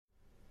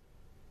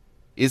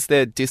Is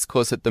there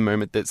discourse at the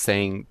moment that's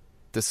saying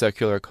the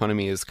circular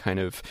economy is kind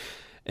of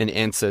an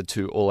answer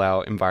to all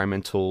our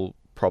environmental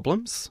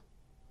problems?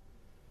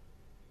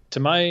 To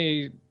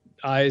my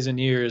eyes and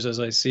ears, as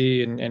I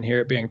see and hear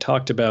it being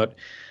talked about,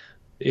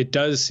 it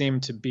does seem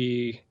to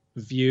be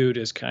viewed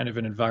as kind of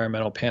an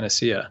environmental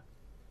panacea,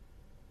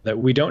 that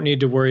we don't need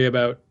to worry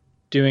about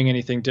doing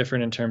anything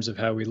different in terms of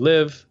how we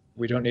live.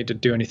 We don't need to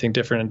do anything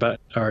different about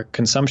our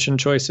consumption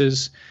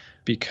choices,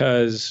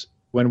 because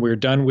when we're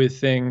done with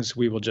things,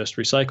 we will just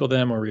recycle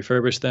them or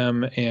refurbish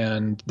them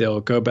and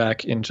they'll go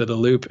back into the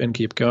loop and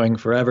keep going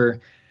forever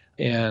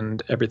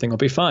and everything will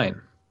be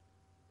fine.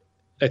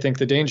 I think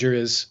the danger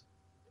is,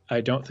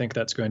 I don't think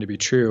that's going to be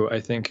true.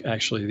 I think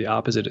actually the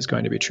opposite is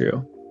going to be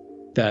true,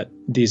 that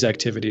these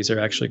activities are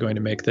actually going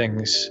to make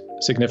things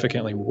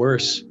significantly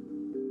worse.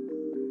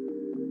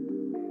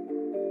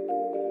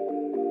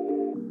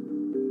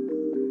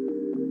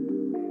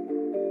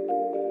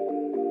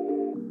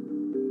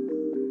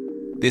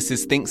 This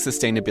is Think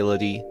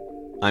Sustainability.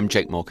 I'm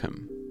Jake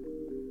Morecambe.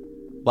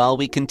 While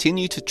we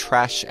continue to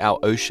trash our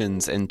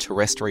oceans and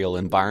terrestrial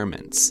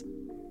environments,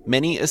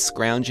 many are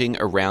scrounging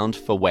around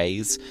for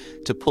ways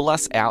to pull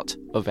us out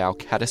of our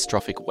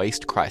catastrophic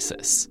waste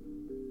crisis.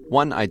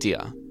 One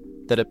idea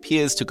that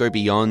appears to go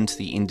beyond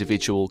the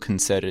individual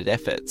concerted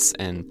efforts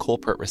and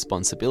corporate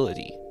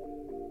responsibility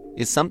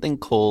is something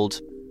called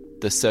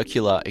the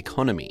circular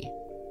economy.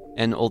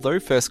 And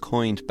although first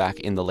coined back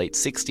in the late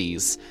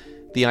 60s,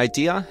 the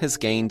idea has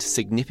gained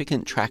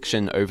significant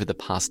traction over the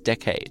past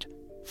decade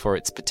for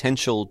its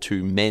potential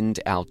to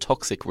mend our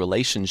toxic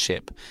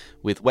relationship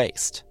with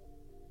waste.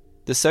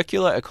 The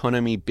circular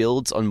economy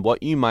builds on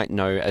what you might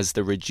know as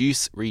the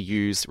reduce,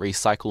 reuse,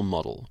 recycle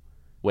model,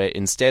 where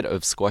instead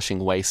of squashing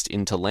waste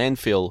into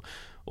landfill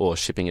or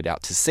shipping it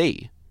out to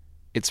sea,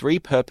 it's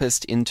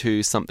repurposed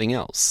into something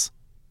else.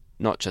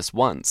 Not just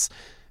once,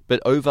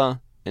 but over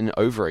and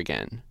over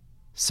again,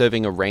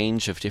 serving a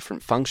range of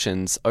different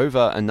functions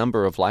over a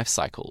number of life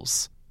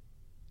cycles.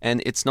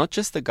 And it's not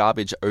just the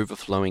garbage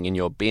overflowing in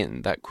your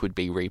bin that could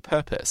be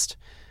repurposed.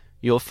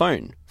 Your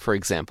phone, for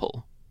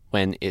example,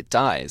 when it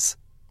dies,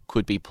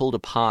 could be pulled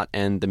apart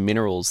and the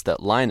minerals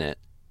that line it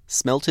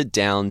smelted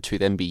down to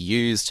then be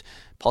used,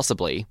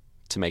 possibly,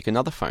 to make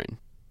another phone.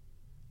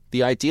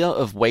 The idea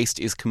of waste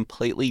is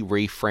completely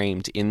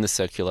reframed in the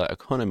circular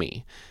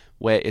economy,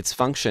 where its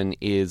function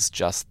is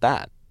just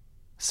that,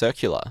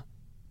 circular,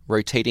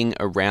 rotating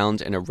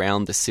around and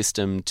around the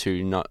system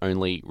to not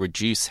only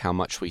reduce how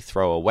much we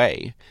throw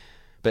away,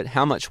 but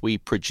how much we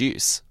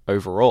produce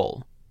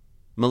overall.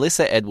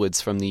 Melissa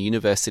Edwards from the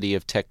University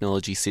of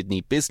Technology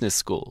Sydney Business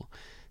School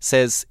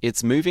says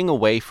it's moving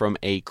away from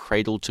a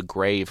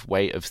cradle-to-grave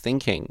way of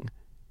thinking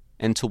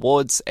and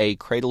towards a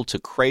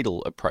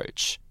cradle-to-cradle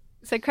approach.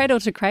 So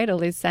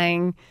cradle-to-cradle is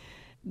saying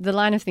the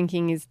line of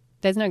thinking is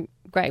there's no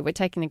grave, we're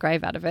taking the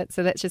grave out of it,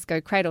 so let's just go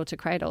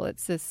cradle-to-cradle.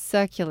 It's a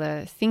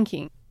circular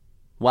thinking.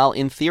 While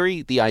in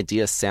theory the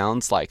idea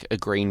sounds like a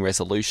green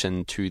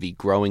resolution to the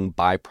growing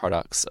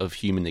byproducts of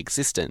human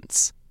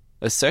existence,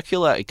 a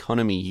circular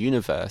economy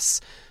universe,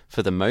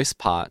 for the most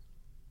part,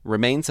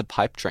 remains a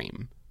pipe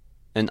dream,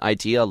 an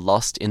idea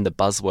lost in the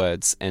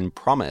buzzwords and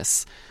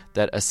promise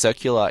that a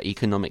circular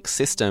economic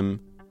system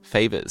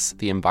favours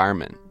the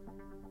environment.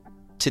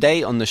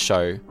 Today on the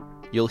show,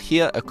 you'll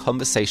hear a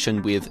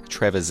conversation with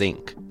Trevor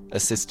Zink,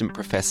 Assistant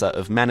Professor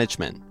of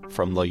Management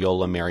from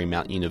Loyola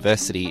Marymount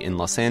University in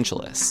Los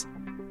Angeles,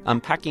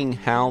 unpacking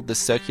how the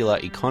circular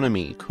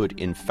economy could,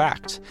 in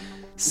fact,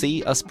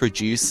 see us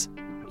produce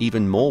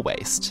even more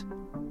waste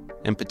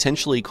and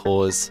potentially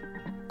cause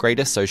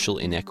greater social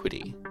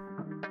inequity.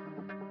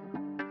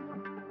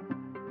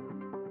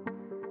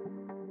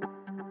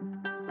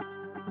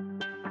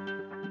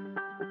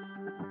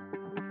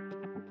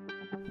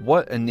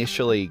 What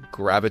initially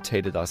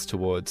gravitated us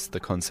towards the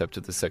concept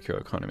of the circular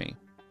economy?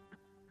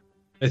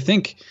 I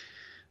think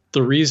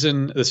the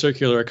reason the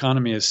circular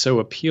economy is so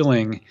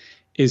appealing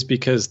is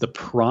because the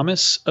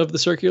promise of the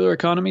circular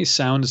economy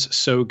sounds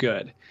so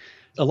good.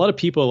 A lot of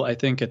people, I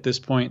think, at this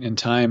point in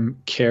time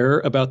care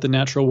about the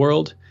natural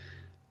world,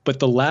 but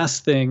the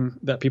last thing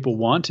that people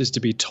want is to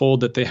be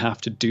told that they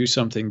have to do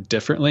something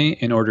differently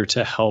in order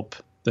to help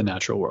the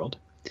natural world.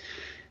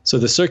 So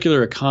the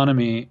circular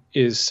economy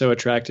is so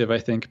attractive, I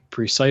think,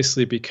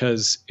 precisely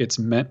because it's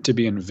meant to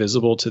be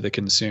invisible to the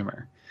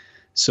consumer,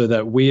 so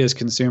that we as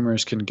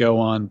consumers can go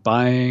on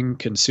buying,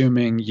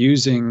 consuming,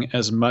 using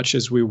as much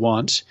as we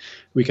want.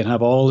 We can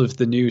have all of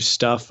the new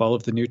stuff, all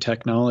of the new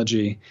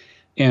technology.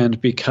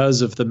 And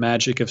because of the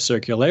magic of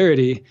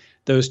circularity,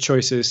 those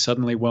choices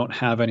suddenly won't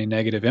have any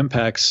negative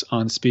impacts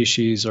on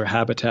species or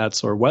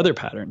habitats or weather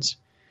patterns.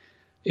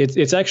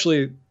 It's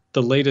actually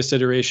the latest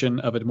iteration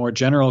of a more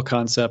general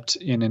concept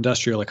in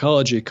industrial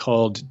ecology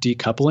called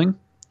decoupling.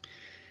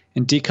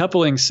 And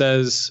decoupling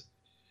says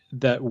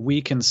that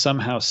we can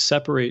somehow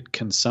separate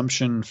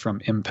consumption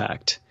from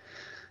impact,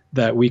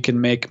 that we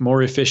can make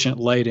more efficient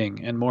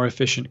lighting and more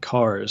efficient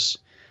cars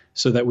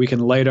so that we can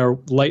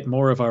light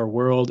more of our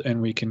world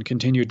and we can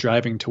continue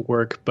driving to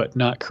work but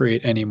not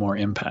create any more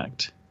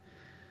impact.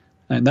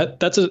 And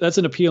that's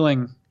an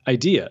appealing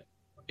idea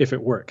if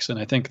it works. And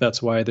I think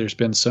that's why there's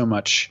been so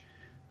much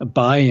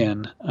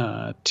buy-in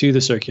to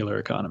the circular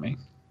economy.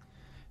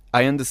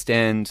 I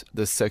understand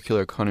the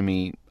circular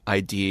economy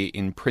idea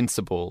in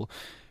principle,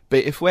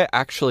 but if we're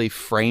actually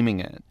framing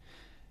it,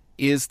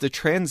 is the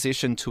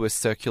transition to a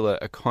circular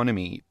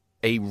economy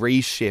a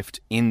reshift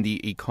in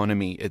the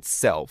economy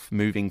itself,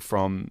 moving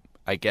from,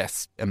 I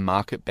guess, a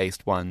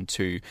market-based one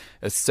to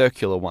a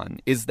circular one?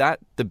 Is that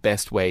the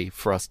best way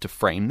for us to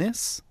frame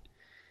this?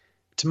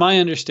 To my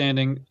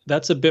understanding,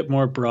 that's a bit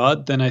more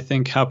broad than I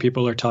think how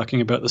people are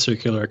talking about the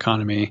circular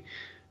economy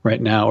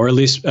right now, or at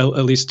least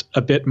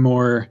a bit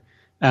more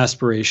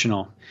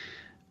aspirational.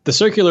 The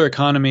circular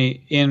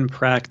economy in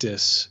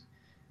practice,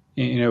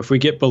 if we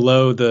get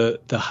below the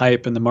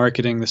hype and the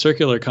marketing, the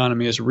circular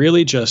economy is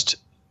really just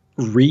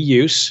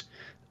reuse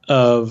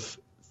of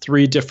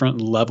three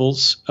different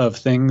levels of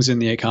things in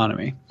the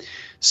economy.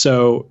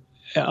 So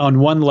on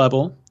one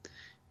level,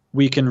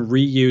 we can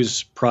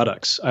reuse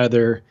products,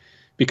 either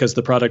because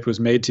the product was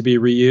made to be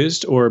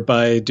reused or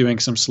by doing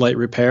some slight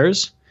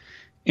repairs.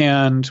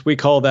 And we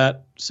call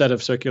that set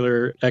of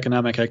circular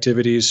economic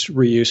activities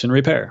reuse and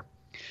repair.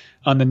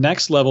 On the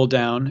next level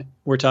down,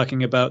 we're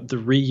talking about the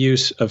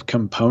reuse of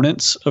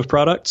components of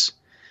products.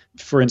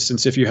 For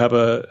instance, if you have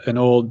an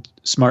old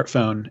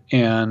smartphone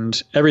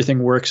and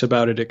everything works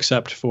about it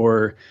except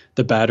for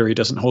the battery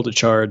doesn't hold a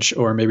charge,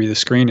 or maybe the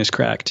screen is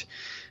cracked,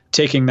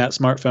 taking that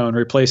smartphone,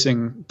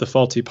 replacing the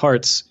faulty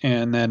parts,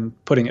 and then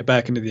putting it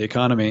back into the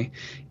economy.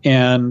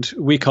 And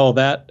we call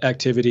that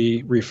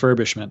activity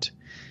refurbishment.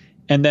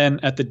 And then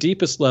at the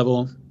deepest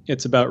level,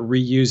 it's about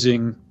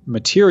reusing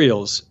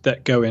materials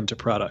that go into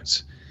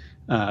products.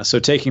 So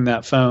taking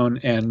that phone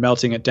and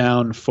melting it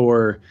down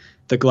for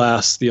the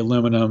glass, the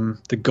aluminum,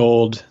 the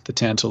gold, the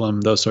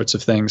tantalum, those sorts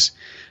of things.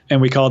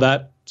 And we call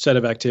that set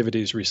of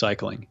activities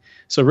recycling.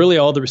 So really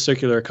all the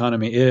circular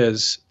economy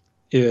is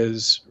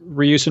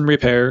reuse and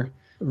repair,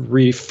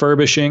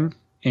 refurbishing,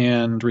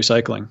 and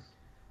recycling.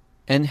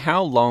 And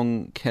how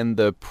long can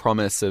the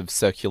promise of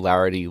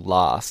circularity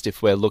last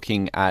if we're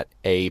looking at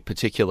a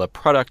particular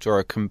product or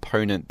a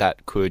component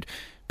that could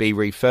be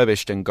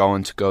refurbished and go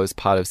on to go as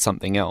part of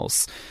something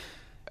else?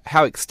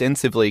 How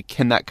extensively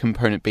can that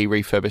component be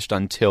refurbished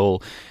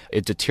until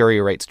it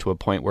deteriorates to a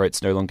point where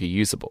it's no longer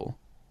usable?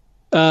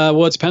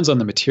 Well, it depends on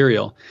the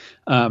material,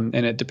 and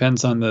it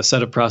depends on the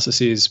set of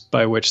processes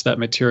by which that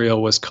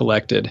material was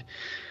collected.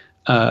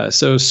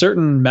 So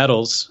certain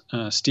metals,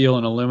 steel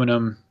and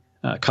aluminum,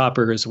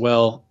 copper as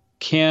well,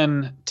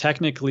 can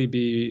technically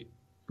be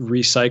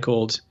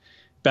recycled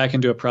back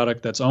into a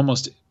product that's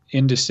almost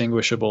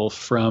indistinguishable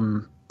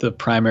from the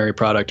primary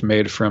product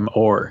made from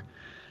ore.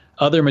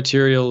 Other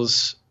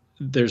materials,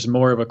 there's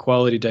more of a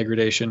quality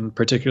degradation,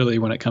 particularly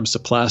when it comes to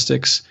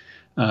plastics,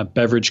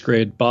 beverage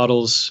grade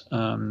bottles.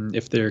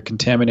 If they're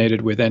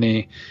contaminated with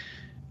any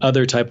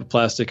other type of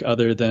plastic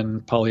other than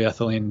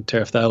polyethylene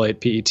terephthalate,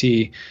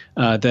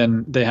 PET,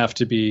 then they have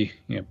to be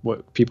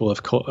what people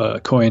have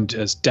coined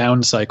as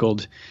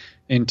downcycled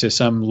into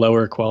some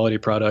lower quality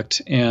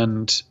product,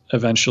 and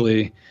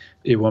eventually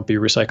it won't be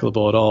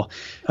recyclable at all.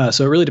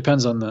 So it really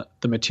depends on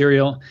the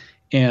material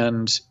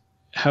and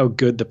how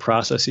good the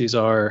processes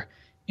are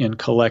in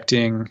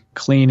collecting,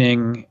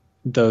 cleaning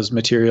those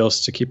materials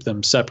to keep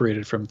them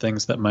separated from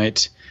things that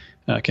might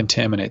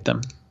contaminate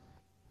them.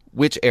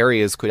 Which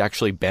areas could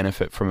actually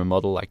benefit from a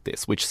model like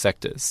this? Which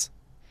sectors?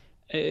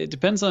 It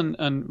depends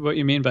on what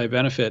you mean by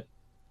benefit.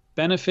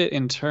 Benefit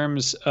in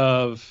terms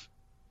of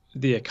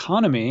the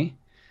economy,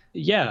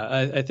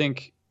 yeah, I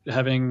think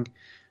having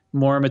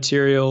more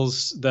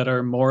materials that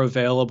are more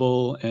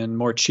available and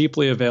more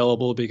cheaply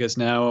available, because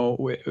now,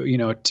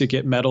 to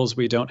get metals,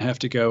 we don't have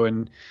to go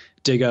and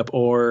dig up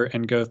ore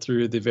and go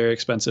through the very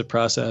expensive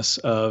process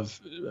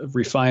of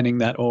refining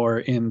that ore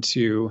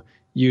into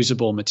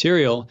usable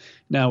material.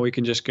 Now we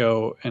can just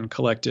go and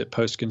collect it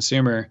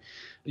post-consumer.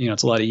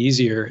 It's a lot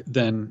easier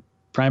than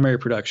primary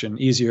production,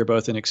 easier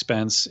both in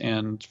expense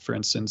and, for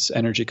instance,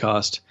 energy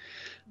cost.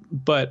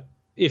 But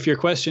if your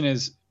question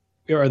is,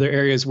 are there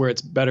areas where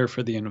it's better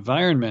for the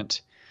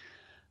environment?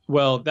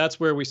 Well,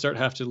 that's where we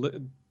have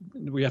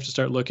to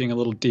start looking a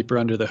little deeper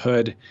under the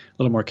hood, a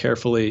little more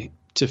carefully,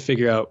 to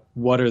figure out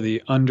what are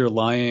the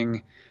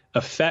underlying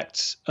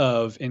effects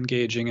of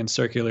engaging in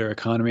circular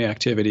economy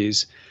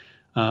activities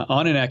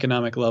on an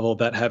economic level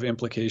that have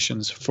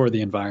implications for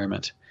the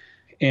environment.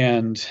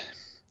 And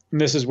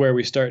this is where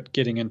we start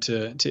getting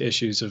into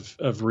issues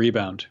of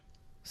rebound.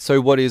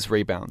 So what is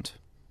rebound?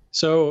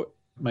 So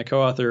my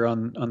co-author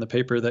on the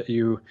paper that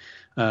you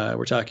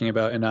were talking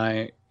about and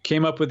I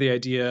came up with the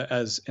idea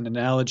as an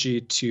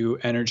analogy to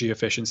energy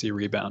efficiency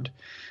rebound.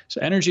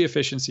 So energy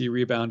efficiency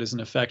rebound is an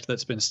effect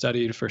that's been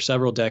studied for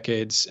several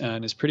decades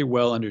and is pretty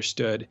well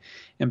understood.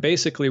 And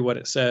basically what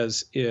it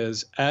says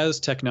is, as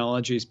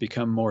technologies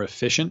become more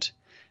efficient,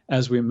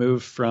 as we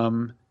move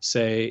from,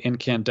 say,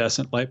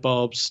 incandescent light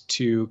bulbs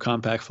to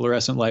compact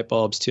fluorescent light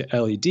bulbs to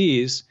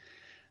LEDs,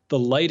 the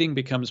lighting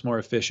becomes more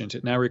efficient.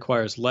 It now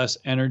requires less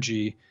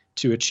energy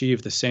to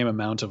achieve the same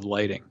amount of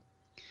lighting.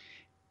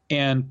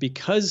 And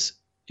because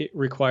it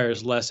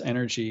requires less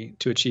energy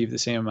to achieve the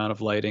same amount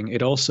of lighting.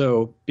 It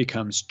also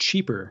becomes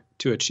cheaper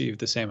to achieve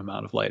the same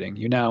amount of lighting.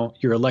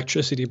 Your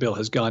electricity bill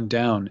has gone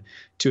down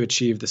to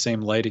achieve the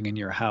same lighting in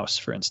your house,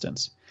 for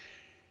instance.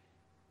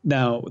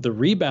 Now, the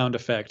rebound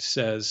effect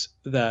says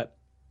that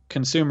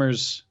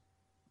consumers,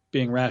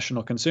 being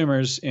rational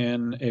consumers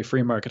in a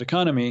free market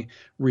economy,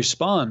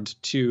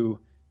 respond to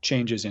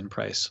changes in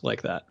price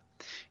like that.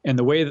 And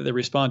the way that they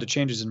respond to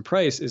changes in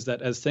price is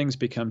that as things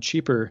become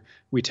cheaper,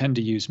 we tend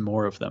to use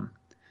more of them.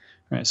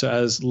 Right? So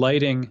as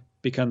lighting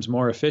becomes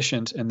more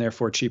efficient and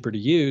therefore cheaper to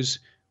use,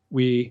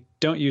 we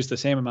don't use the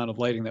same amount of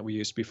lighting that we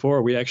used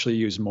before. We actually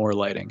use more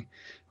lighting.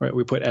 Right?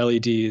 We put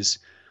LEDs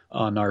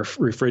on our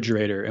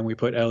refrigerator, and we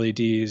put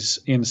LEDs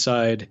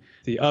inside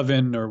the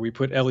oven, or we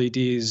put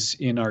LEDs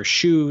in our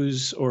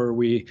shoes, or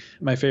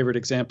my favorite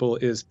example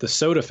is the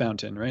soda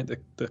fountain, right?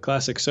 The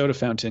classic soda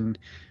fountain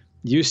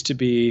used to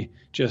be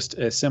just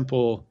a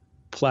simple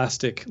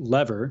plastic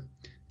lever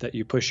that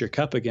you push your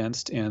cup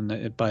against,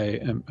 and by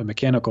a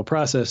mechanical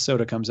process,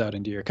 soda comes out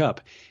into your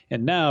cup.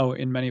 And now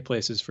in many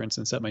places, for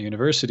instance, at my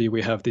university,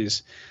 we have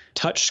these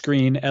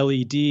touchscreen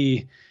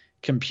LED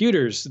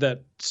computers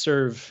that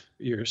serve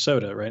your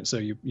soda, right? So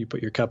you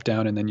put your cup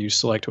down and then you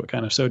select what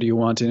kind of soda you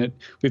want in it.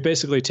 We've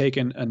basically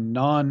taken a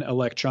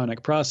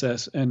non-electronic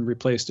process and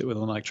replaced it with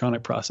an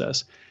electronic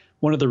process.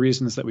 One of the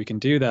reasons that we can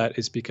do that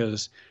is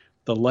because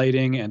the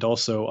lighting and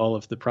also all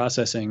of the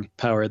processing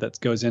power that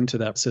goes into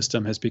that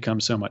system has become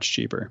so much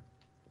cheaper.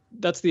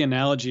 That's the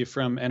analogy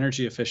from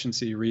energy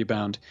efficiency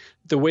rebound.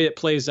 The way it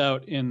plays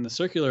out in the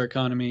circular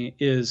economy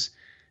is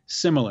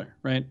similar,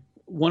 right?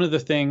 One of the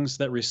things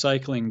that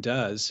recycling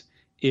does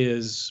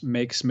is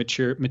makes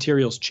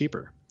materials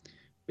cheaper.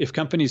 If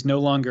companies no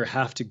longer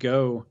have to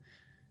go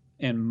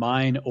and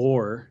mine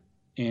ore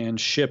and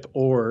ship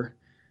ore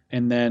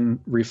and then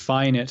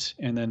refine it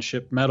and then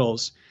ship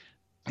metals,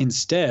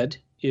 instead,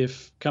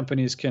 if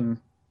companies can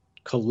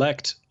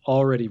collect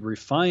already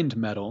refined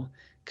metal,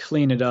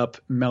 clean it up,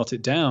 melt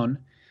it down,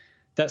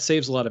 that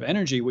saves a lot of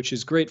energy, which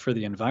is great for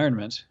the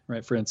environment,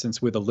 right? For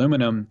instance, with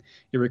aluminum,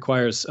 it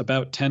requires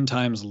about 10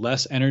 times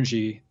less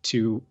energy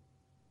to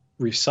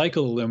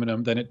recycle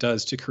aluminum than it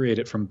does to create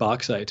it from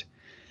bauxite.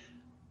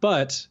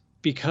 But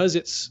because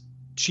it's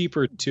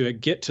cheaper to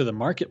get to the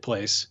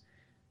marketplace,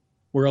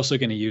 we're also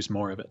going to use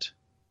more of it.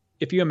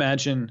 If you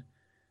imagine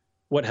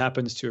what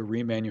happens to a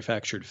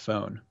remanufactured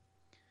phone,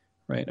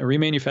 right? A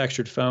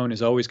remanufactured phone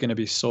is always going to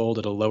be sold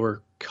at a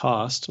lower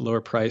cost,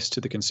 lower price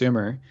to the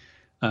consumer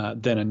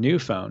than a new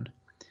phone.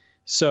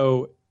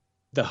 So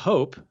the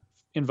hope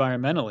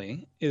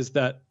environmentally is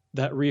that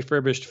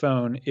refurbished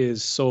phone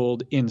is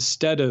sold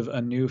instead of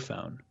a new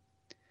phone.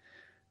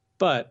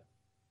 But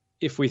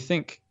if we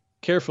think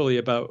carefully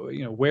about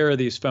where are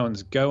these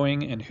phones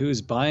going and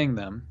who's buying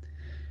them,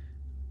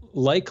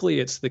 likely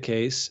it's the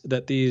case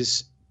that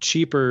these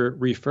cheaper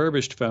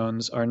refurbished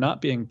phones are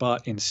not being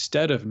bought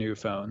instead of new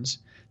phones.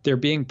 They're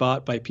being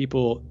bought by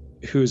people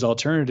whose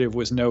alternative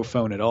was no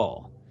phone at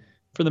all.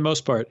 For the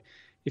most part,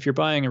 if you're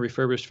buying a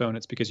refurbished phone,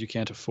 it's because you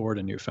can't afford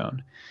a new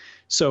phone.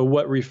 So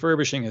what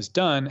refurbishing has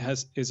done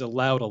is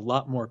allowed a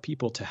lot more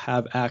people to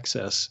have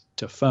access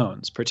to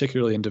phones,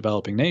 particularly in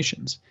developing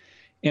nations.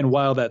 And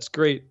while that's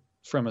great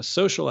from a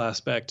social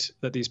aspect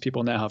that these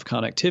people now have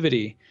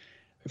connectivity,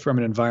 from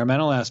an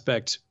environmental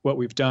aspect, what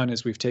we've done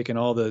is we've taken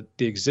all the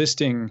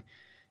existing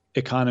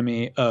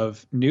economy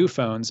of new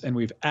phones and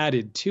we've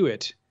added to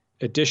it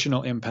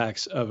additional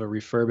impacts of a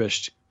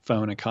refurbished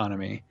phone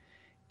economy.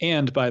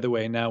 And by the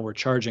way, now we're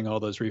charging all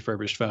those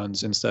refurbished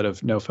phones instead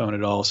of no phone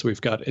at all. So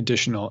we've got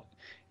additional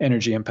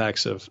energy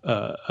impacts of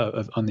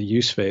on the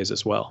use phase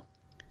as well.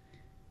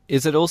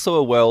 Is it also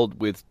a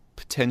world with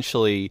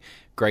potentially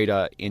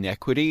greater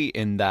inequity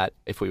in that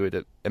if we were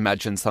to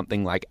imagine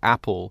something like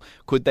Apple,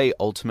 could they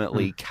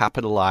ultimately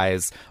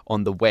capitalize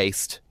on the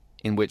waste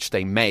in which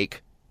they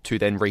make to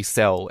then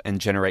resell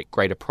and generate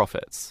greater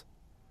profits?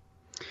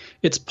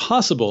 It's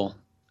possible.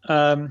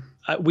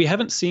 We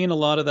haven't seen a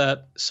lot of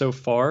that so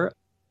far.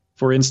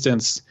 For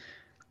instance,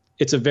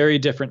 it's a very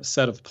different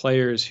set of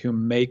players who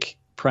make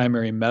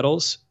primary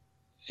metals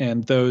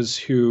and those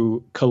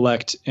who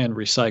collect and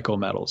recycle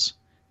metals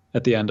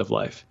at the end of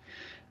life.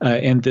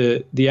 And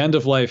the end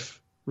of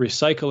life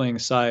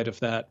recycling side of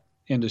that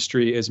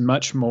industry is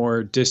much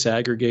more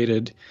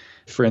disaggregated.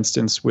 For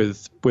instance,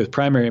 with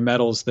primary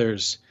metals,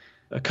 there's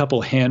a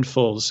couple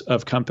handfuls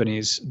of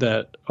companies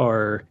that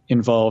are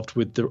involved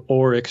with the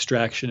ore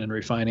extraction and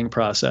refining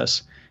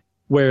process,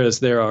 whereas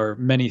there are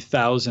many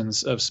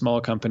thousands of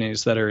small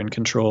companies that are in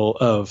control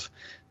of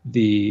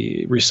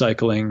the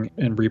recycling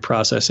and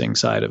reprocessing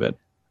side of it.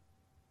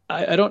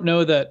 I don't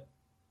know that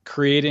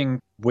creating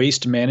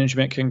waste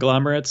management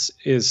conglomerates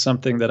is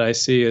something that I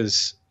see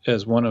as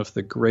one of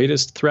the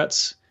greatest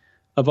threats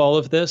of all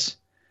of this.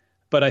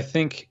 But I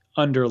think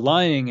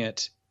underlying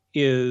it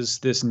is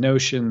this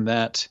notion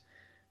that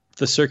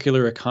the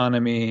circular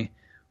economy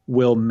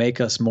will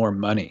make us more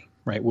money,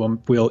 right?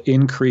 Will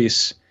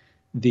increase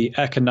the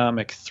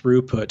economic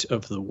throughput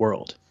of the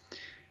world.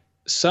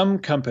 Some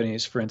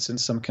companies, for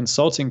instance, some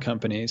consulting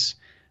companies,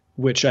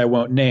 which I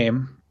won't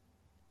name,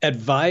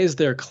 advise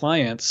their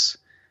clients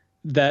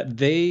that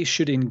they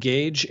should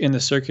engage in the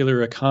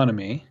circular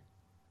economy,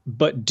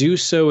 but do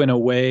so in a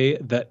way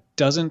that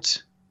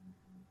doesn't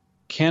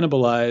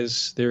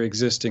cannibalize their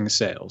existing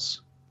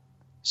sales.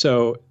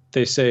 So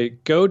they say,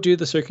 go do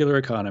the circular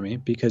economy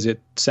because it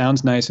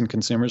sounds nice and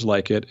consumers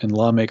like it and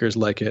lawmakers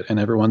like it and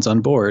everyone's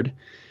on board,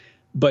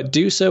 but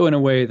do so in a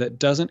way that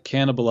doesn't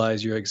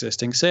cannibalize your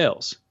existing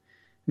sales.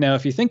 Now,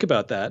 if you think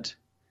about that,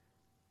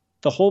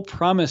 the whole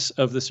promise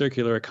of the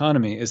circular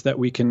economy is that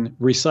we can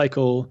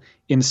recycle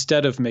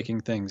instead of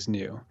making things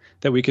new,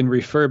 that we can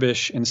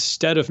refurbish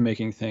instead of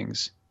making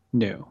things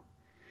new.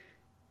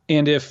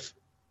 And if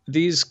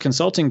these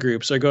consulting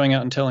groups are going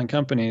out and telling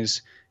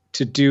companies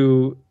to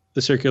do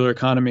the circular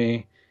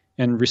economy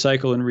and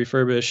recycle and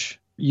refurbish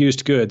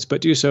used goods,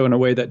 but do so in a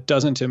way that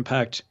doesn't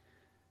impact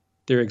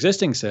their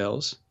existing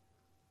sales,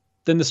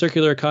 then the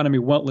circular economy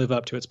won't live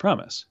up to its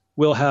promise.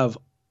 We'll have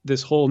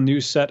this whole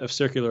new set of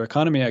circular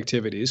economy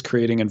activities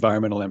creating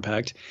environmental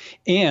impact,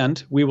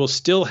 and we will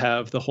still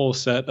have the whole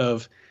set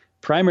of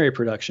primary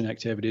production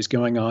activities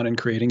going on and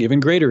creating even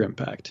greater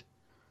impact.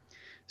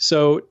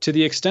 So to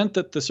the extent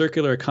that the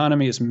circular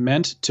economy is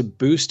meant to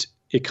boost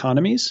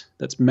economies,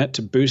 that's meant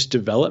to boost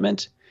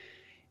development,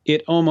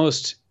 it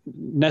almost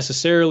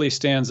necessarily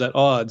stands at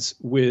odds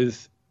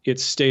with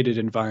its stated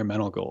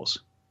environmental goals.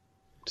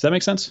 Does that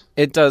make sense?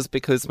 It does,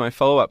 because my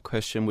follow-up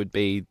question would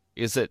be,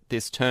 is it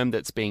this term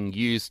that's being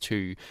used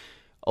to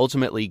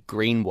ultimately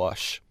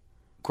greenwash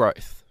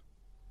growth?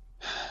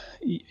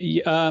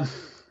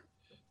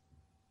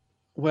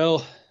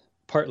 Well,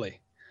 partly.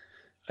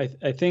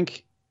 I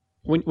think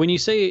when you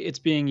say it's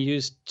being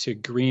used to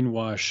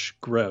greenwash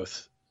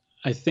growth,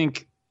 I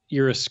think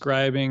you're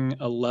ascribing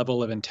a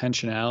level of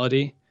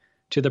intentionality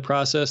to the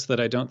process that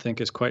I don't think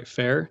is quite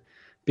fair,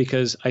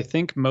 because I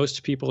think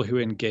most people who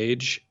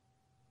engage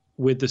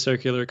with the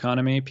circular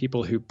economy,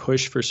 people who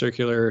push for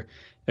circular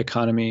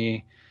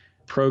economy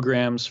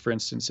programs, for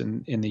instance,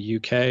 in the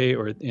UK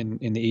or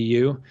in the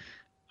EU,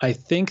 I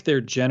think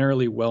they're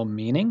generally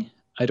well-meaning.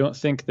 I don't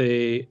think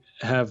they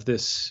have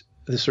this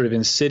sort of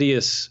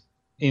insidious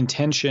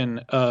intention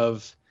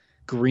of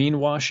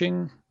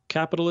greenwashing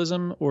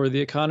capitalism or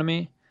the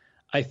economy.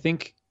 I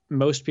think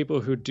most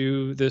people who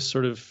do this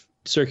sort of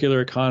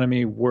circular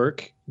economy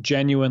work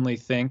genuinely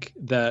think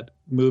that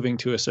moving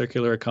to a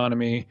circular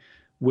economy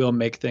will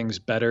make things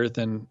better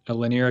than a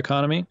linear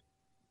economy.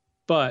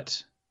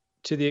 But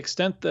to the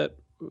extent that,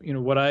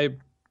 what I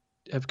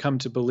have come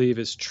to believe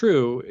is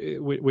true,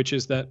 which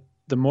is that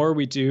the more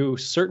we do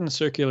certain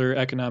circular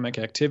economic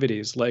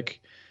activities like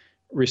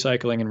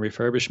recycling and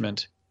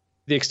refurbishment,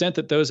 the extent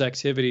that those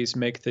activities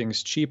make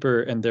things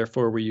cheaper and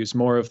therefore we use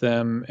more of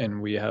them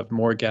and we have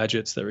more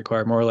gadgets that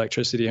require more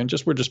electricity and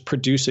we're just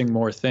producing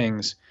more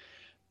things,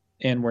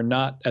 and we're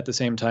not at the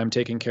same time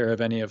taking care of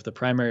any of the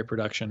primary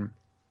production.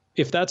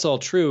 If that's all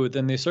true,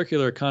 then the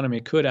circular economy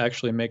could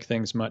actually make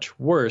things much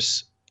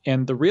worse.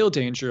 And the real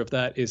danger of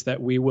that is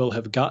that we will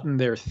have gotten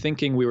there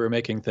thinking we were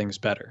making things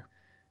better,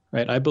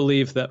 right? I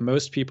believe that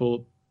most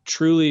people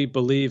truly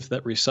believe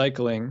that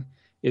recycling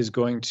is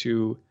going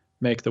to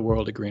make the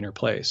world a greener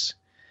place,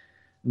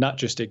 not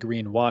just a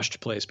green washed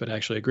place, but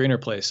actually a greener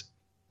place.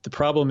 The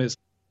problem is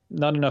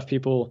not enough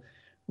people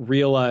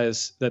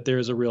realize that there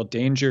is a real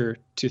danger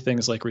to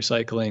things like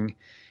recycling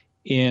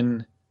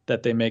in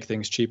that they make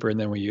things cheaper and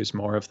then we use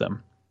more of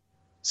them.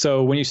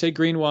 So when you say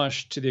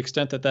greenwash, to the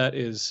extent that that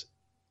is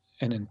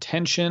an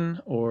intention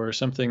or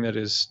something that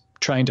is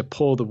trying to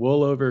pull the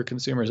wool over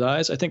consumers'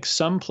 eyes, I think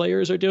some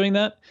players are doing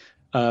that.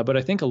 But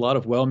I think a lot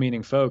of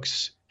well-meaning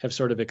folks have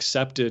sort of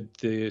accepted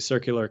the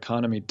circular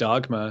economy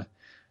dogma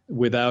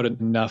without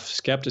enough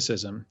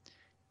skepticism.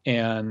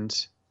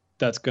 And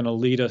that's going to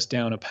lead us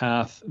down a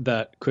path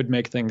that could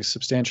make things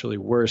substantially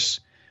worse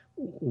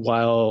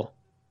while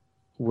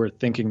we're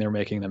thinking they're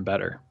making them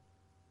better.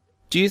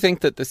 Do you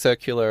think that the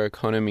circular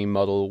economy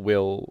model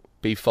will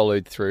be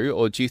followed through,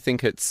 or do you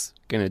think it's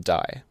going to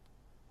die?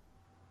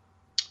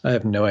 I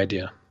have no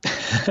idea.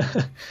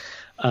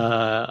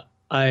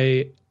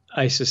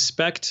 I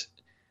suspect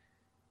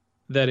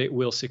that it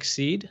will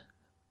succeed.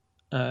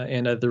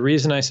 And the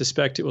reason I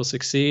suspect it will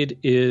succeed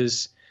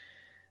is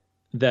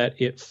that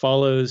it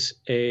follows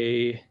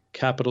a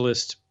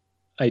capitalist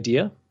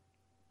idea.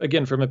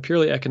 Again, from a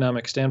purely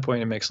economic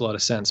standpoint, it makes a lot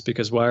of sense,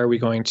 because why are we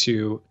going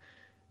to,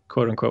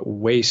 quote unquote,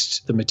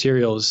 waste the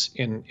materials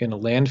in a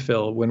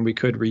landfill when we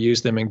could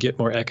reuse them and get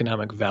more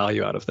economic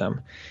value out of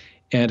them?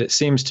 And it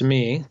seems to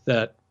me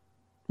that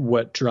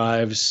what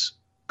drives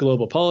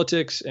global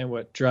politics and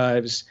what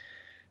drives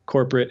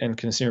corporate and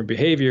consumer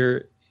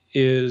behavior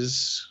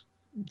is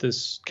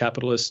this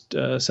capitalist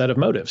set of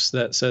motives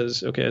that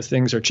says, okay, if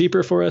things are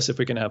cheaper for us, if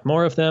we can have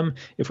more of them,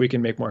 if we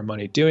can make more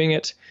money doing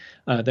it,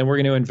 then we're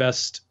going to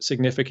invest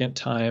significant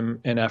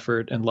time and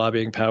effort and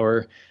lobbying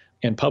power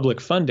and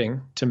public funding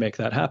to make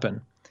that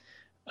happen.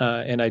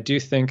 And I do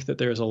think that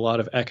there's a lot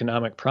of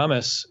economic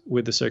promise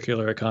with the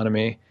circular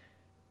economy,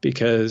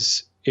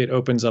 because it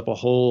opens up a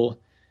whole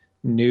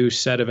new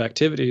set of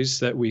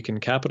activities that we can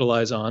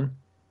capitalize on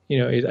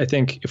I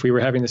think if we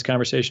were having this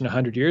conversation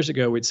 100 years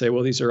ago, we'd say,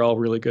 well, these are all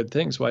really good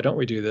things. Why don't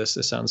we do this?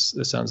 This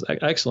sounds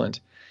excellent.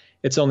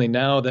 It's only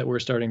now that we're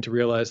starting to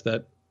realize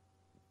that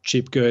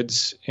cheap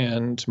goods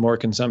and more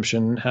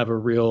consumption have a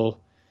real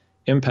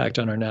impact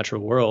on our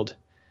natural world.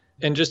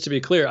 And just to be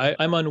clear,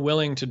 I'm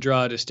unwilling to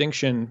draw a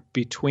distinction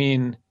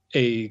between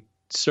a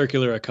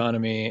circular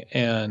economy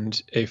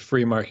and a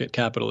free market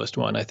capitalist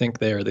one. I think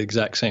they are the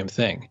exact same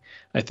thing.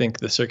 I think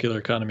the circular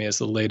economy is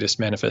the latest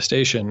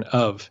manifestation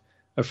of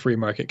a free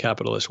market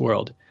capitalist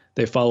world.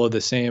 They follow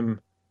the same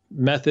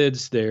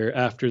methods. They're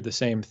after the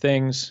same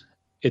things.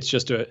 It's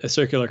just a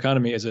circular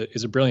economy is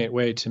a brilliant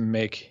way to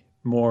make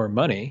more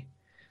money.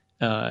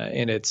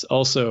 And it's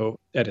also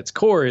at its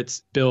core,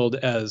 it's billed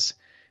as,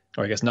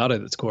 or I guess not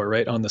at its core,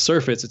 right? On the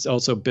surface, it's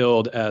also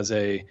billed as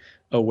a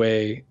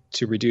way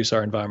to reduce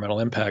our environmental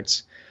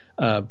impacts.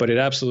 But it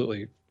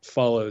absolutely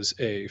follows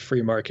a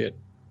free market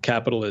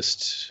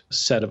capitalist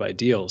set of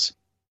ideals.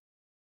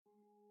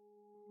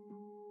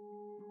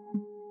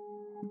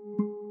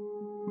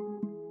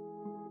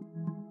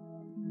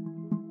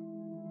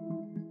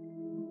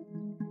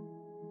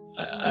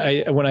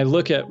 When I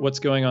look at what's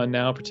going on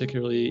now,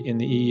 particularly in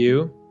the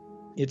EU,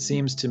 it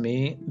seems to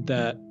me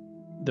that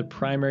the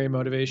primary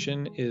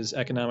motivation is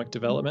economic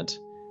development.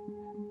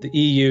 The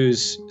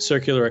EU's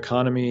circular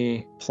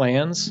economy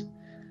plans,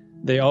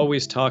 they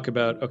always talk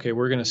about, okay,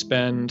 we're going to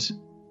spend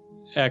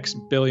X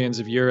billions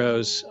of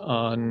euros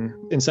on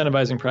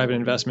incentivizing private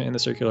investment in the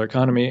circular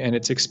economy, and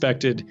it's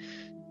expected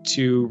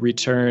to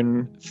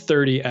return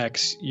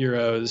 30x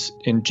euros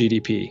in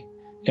GDP.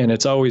 And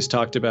it's always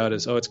talked about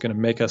as, it's going to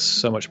make us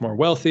so much more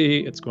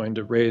wealthy. It's going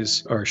to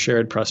raise our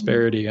shared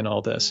prosperity and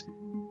all this.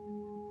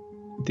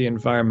 The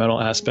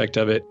environmental aspect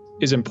of it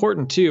is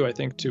important too, I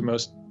think, to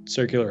most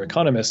circular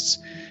economists.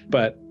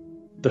 But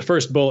the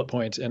first bullet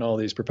point in all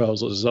these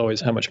proposals is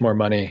always how much more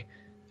money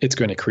it's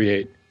going to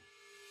create.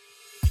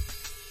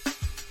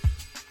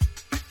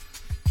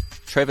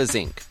 Trevor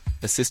Zink,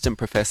 Assistant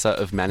Professor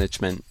of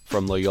Management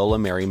from Loyola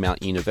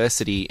Marymount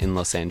University in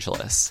Los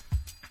Angeles.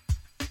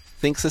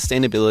 Think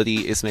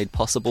Sustainability is made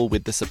possible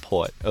with the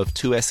support of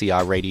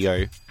 2SER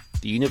Radio,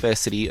 the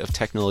University of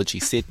Technology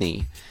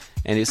Sydney,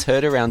 and is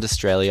heard around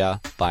Australia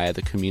via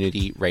the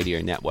Community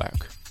Radio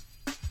Network.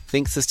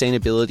 Think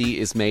Sustainability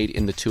is made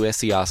in the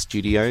 2SER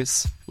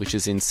studios, which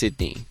is in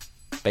Sydney,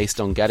 based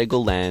on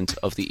Gadigal land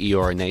of the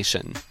Eora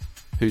Nation,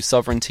 whose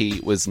sovereignty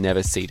was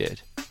never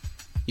ceded.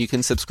 You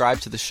can subscribe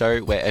to the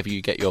show wherever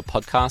you get your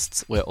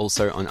podcasts. We're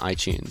also on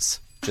iTunes.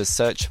 Just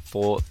search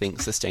for Think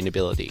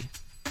Sustainability.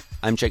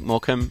 I'm Jake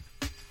Morecambe.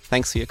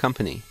 Thanks for your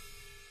company.